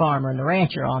against the farmer and the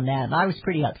rancher on that. And I was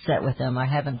pretty upset with them. I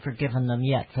haven't forgiven them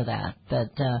yet for that.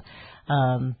 But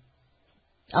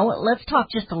let's talk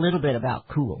just a little bit about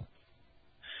COOL.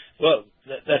 Well,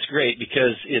 that's great,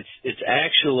 because it's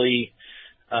actually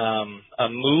a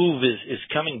move is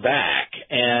coming back,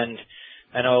 and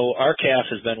I know RCAF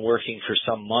has been working for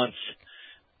some months,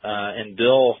 and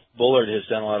Bill Bullard has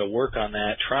done a lot of work on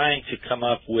that, trying to come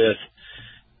up with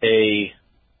a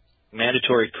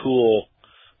mandatory COOL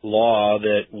law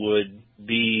that would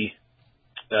be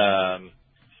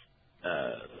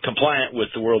compliant with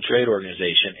the World Trade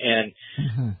Organization.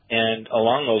 And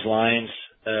along those lines,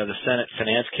 the Senate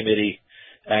Finance Committee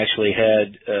actually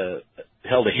had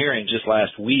held a hearing just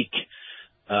last week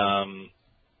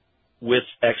with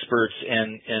experts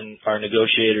and our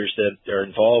negotiators that are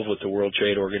involved with the World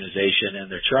Trade Organization,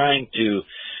 and they're trying to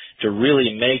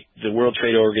really make the World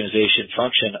Trade Organization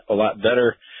function a lot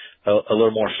better, a little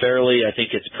more fairly. I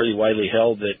think it's pretty widely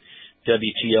held that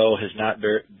WTO has not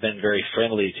been very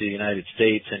friendly to the United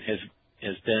States and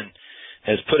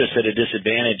has put us at a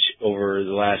disadvantage over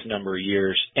the last number of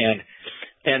years. And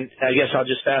I guess I'll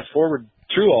just fast forward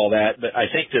through all that, but I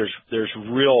think there's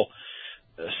real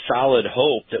solid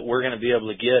hope that we're going to be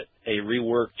able to get a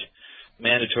reworked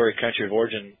mandatory country of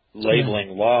origin labeling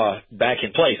law back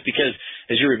in place, because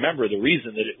as you remember, the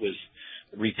reason that it was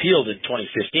repealed in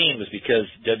 2015 was because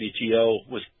WTO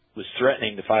was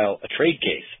threatening to file a trade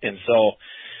case. And so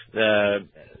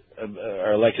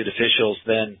our elected officials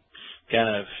then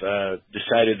kind of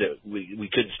decided that we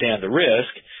couldn't stand the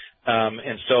risk.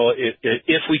 And so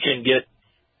if we can get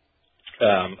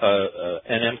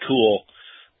an MCOOL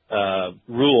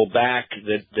rule back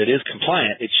that is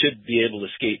compliant, it should be able to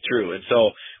skate through. And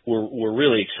so we're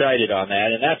really excited on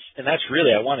that. And that's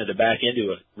really, I wanted to back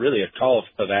into a call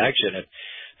of action. And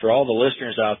for all the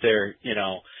listeners out there,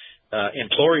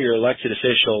 implore your elected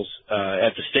officials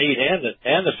at the state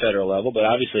and the federal level, but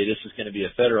obviously this is going to be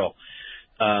a federal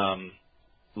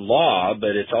law,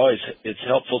 but it's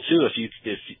helpful too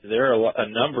if there are a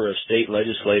number of state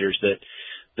legislators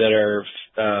that are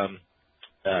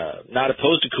not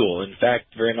opposed to COOL, in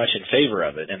fact, very much in favor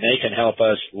of it, and they can help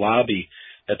us lobby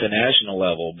at the national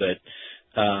level. But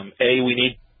we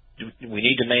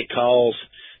need to make calls,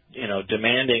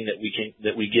 demanding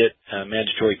that we get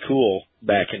mandatory COOL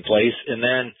back in place, and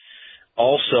then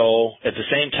also at the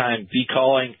same time be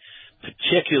calling,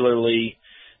 particularly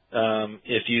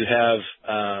if you have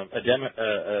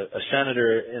a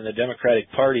senator in the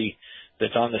Democratic Party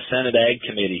that's on the Senate Ag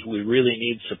Committee. We really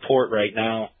need support right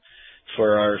now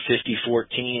for our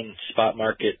 5014 Spot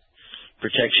Market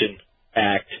Protection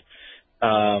Act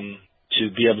to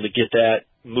be able to get that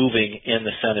moving in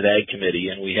the Senate Ag Committee.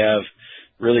 And we have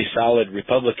really solid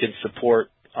Republican support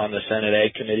on the Senate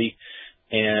Ag Committee,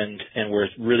 and we're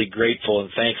really grateful and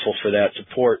thankful for that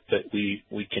support, but we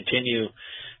continue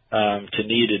to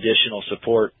need additional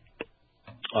support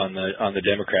on the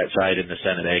Democrat side in the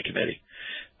Senate Ag Committee.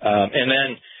 And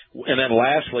then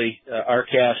lastly,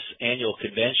 RCAF's annual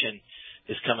convention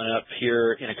is coming up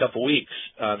here in a couple weeks,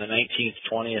 on the 19th,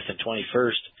 20th, and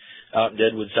 21st out in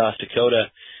Deadwood, South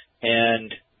Dakota.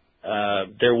 And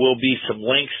there will be some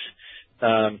links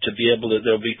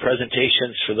there'll be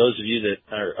presentations for those of you that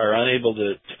are unable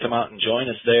to come out and join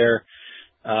us there.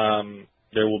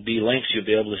 There will be links. You'll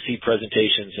be able to see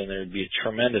presentations, and there will be a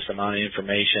tremendous amount of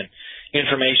information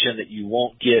that you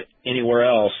won't get anywhere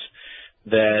else,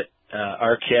 that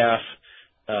RCAF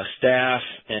staff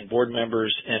and board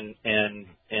members and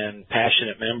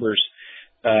passionate members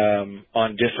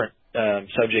on different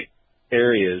subject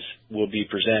areas will be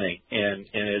presenting, and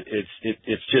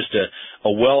it's just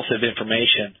a wealth of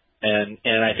information, and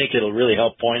I think it'll really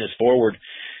help point us forward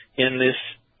in this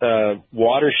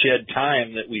watershed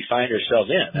time that we find ourselves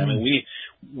in. I mean,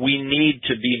 we need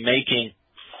to be making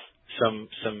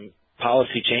some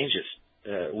policy changes.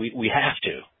 We have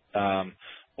to,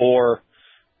 or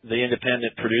the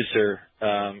independent producer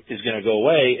is going to go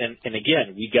away. And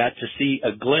again, we got to see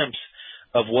a glimpse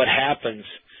of what happens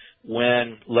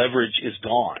when leverage is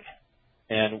gone,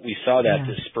 and we saw that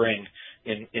this spring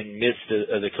in midst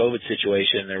of the COVID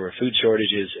situation. There were food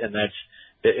shortages, and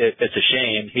it's a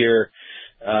shame here.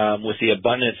 With the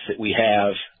abundance that we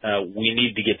have, we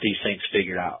need to get these things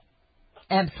figured out.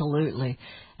 Absolutely.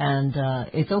 And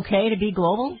it's okay to be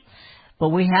global, but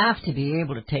we have to be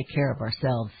able to take care of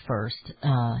ourselves first.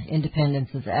 Independence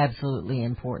is absolutely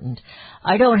important.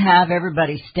 I don't have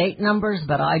everybody's state numbers,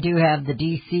 but I do have the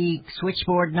D.C.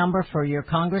 switchboard number for your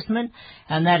congressman,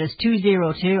 and that is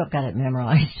 202, I've got it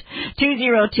memorized,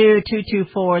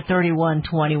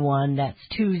 202-224-3121. That's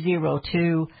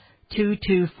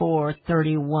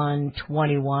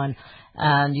 202-224-3121.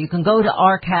 And you can go to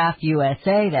RCAF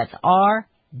USA, that's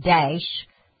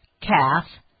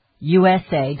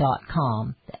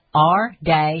r-CAF-USA.com,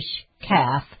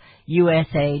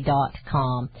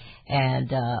 r-CAF-USA.com.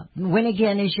 And when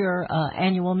again is your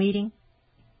annual meeting?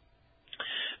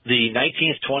 The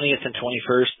 19th, 20th, and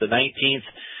 21st. The 19th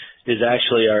is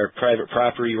actually our Private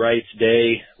Property Rights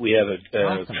Day. We have a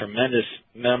tremendous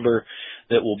member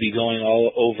that will be going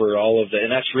all over all of that.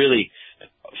 And that's really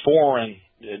foreign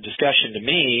discussion to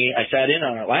me. I sat in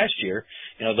on it last year.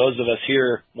 Those of us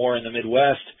here more in the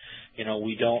Midwest,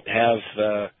 we don't have,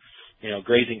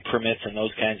 grazing permits and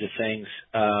those kinds of things.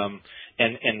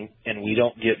 And we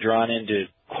don't get drawn into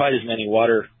quite as many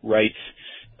water rights,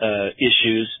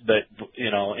 issues, but,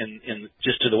 in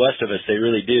just to the west of us, they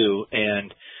really do.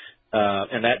 And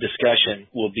that discussion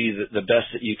will be the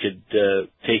best that you could,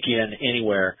 take in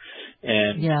anywhere.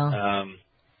 And,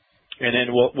 and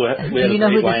then we do you know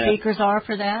who the speakers are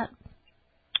for that?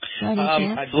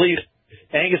 I believe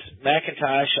Angus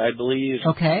McIntosh, I believe.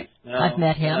 Okay. I've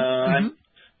met him.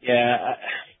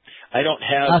 I don't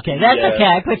have. Okay, that's okay.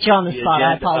 I put you on the spot.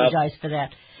 I apologize for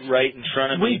that. Right in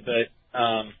front of me, but.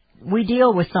 We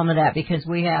deal with some of that because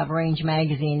we have Range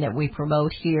Magazine that we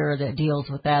promote here that deals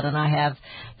with that, and I have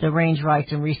the Range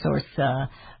Rights and Resource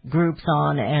groups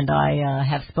on, and I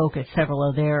have spoke at several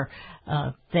of their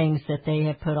things that they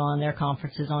have put on their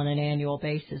conferences on an annual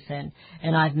basis, and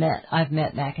I've met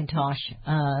McIntosh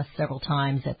several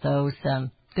times at those.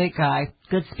 Good guy,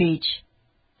 good speech.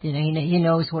 He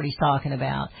knows what he's talking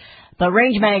about. But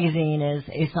Range Magazine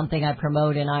is something I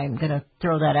promote, and I'm going to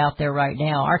throw that out there right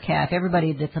now. RCAF,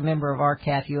 everybody that's a member of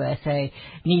RCAF USA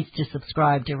needs to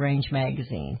subscribe to Range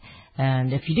Magazine.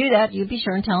 And if you do that, you be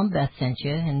sure and tell them Beth sent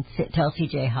you, and tell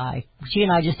CJ hi. She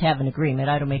and I just have an agreement.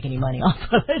 I don't make any money off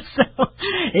of it, so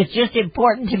it's just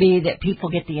important to me that people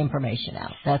get the information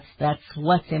out. That's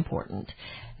what's important.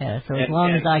 So as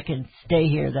long as I can stay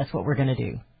here, that's what we're going to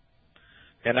do.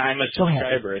 And I'm a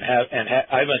subscriber,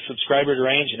 I'm a subscriber to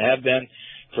Range and have been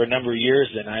for a number of years,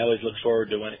 and I always look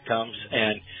forward to when it comes.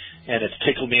 And it's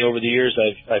tickled me over the years.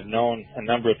 I've known a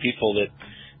number of people that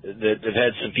have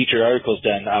had some featured articles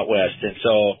done out west, and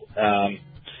so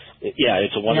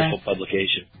it's a wonderful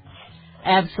publication.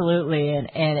 Absolutely,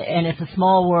 and it's a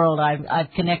small world.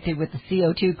 I've connected with the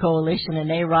CO2 Coalition, and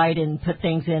they write and put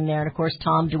things in there. And of course,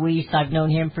 Tom DeWeese, I've known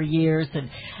him for years, and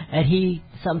he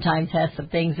sometimes has some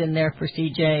things in there for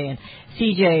CJ. And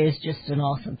CJ is just an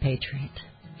awesome patriot.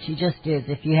 She just is.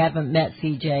 If you haven't met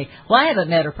CJ, well, I haven't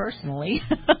met her personally.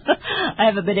 I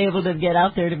haven't been able to get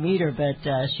out there to meet her, but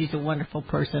she's a wonderful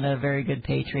person, a very good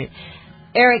patriot.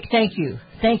 Eric, thank you.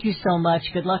 Thank you so much.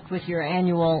 Good luck with your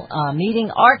annual meeting.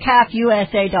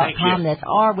 rcafusa.com. That's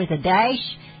R with a dash.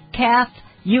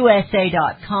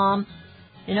 cafusa.com.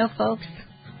 Folks,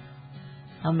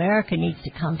 America needs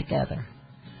to come together.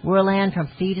 We're a land from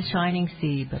sea to shining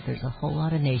sea, but there's a whole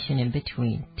lot of nation in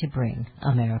between to bring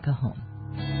America home.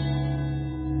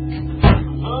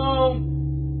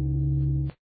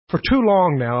 For too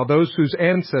long now, those whose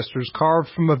ancestors carved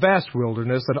from a vast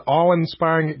wilderness an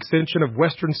awe-inspiring extension of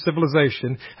Western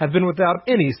civilization have been without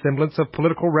any semblance of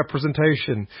political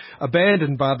representation.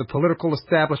 Abandoned by the political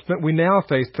establishment, we now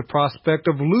face the prospect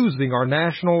of losing our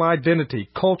national identity,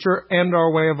 culture, and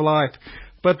our way of life.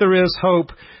 But there is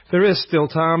hope. There is still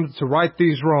time to right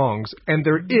these wrongs, and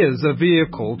there is a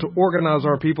vehicle to organize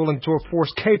our people into a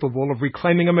force capable of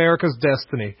reclaiming America's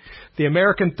destiny. The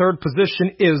American Third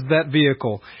Position is that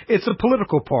vehicle. It's a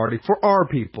political party for our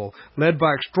people, led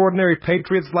by extraordinary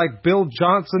patriots like Bill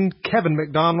Johnson, Kevin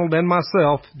McDonald, and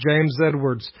myself, James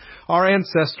Edwards. Our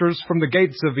ancestors, from the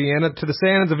gates of Vienna to the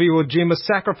sands of Iwo Jima,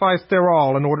 sacrificed their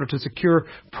all in order to secure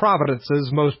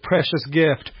Providence's most precious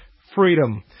gift,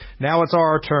 freedom. Now it's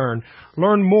our turn.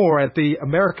 Learn more at the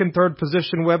American Third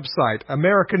Position website,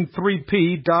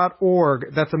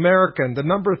 American3P.org. That's American, the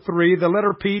number 3, the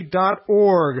letter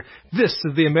P.org. This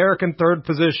is the American Third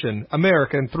Position,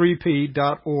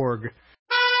 American3P.org.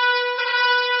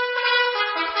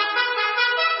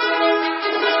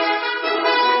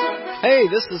 Hey,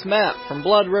 this is Matt from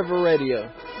Blood River Radio.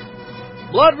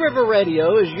 Blood River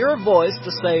Radio is your voice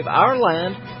to save our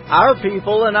land, our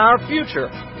people, and our future.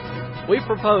 We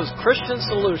propose Christian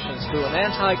solutions to an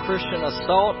anti-Christian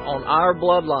assault on our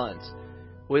bloodlines.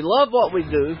 We love what we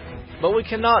do, but we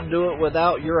cannot do it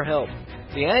without your help.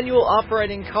 The annual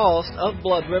operating cost of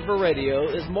Blood River Radio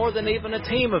is more than even a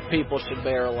team of people should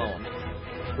bear alone.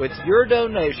 With your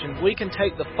donation, we can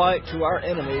take the fight to our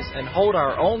enemies and hold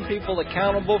our own people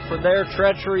accountable for their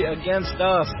treachery against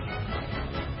us.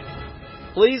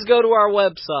 Please go to our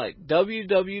website,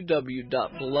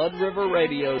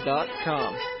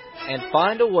 www.bloodriverradio.com, and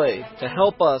find a way to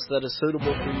help us that is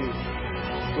suitable for you.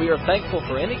 We are thankful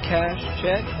for any cash,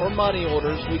 check, or money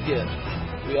orders we get.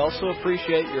 We also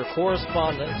appreciate your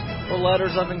correspondence or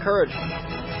letters of encouragement.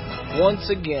 Once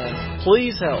again,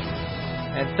 please help,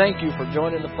 and thank you for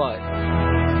joining the fight.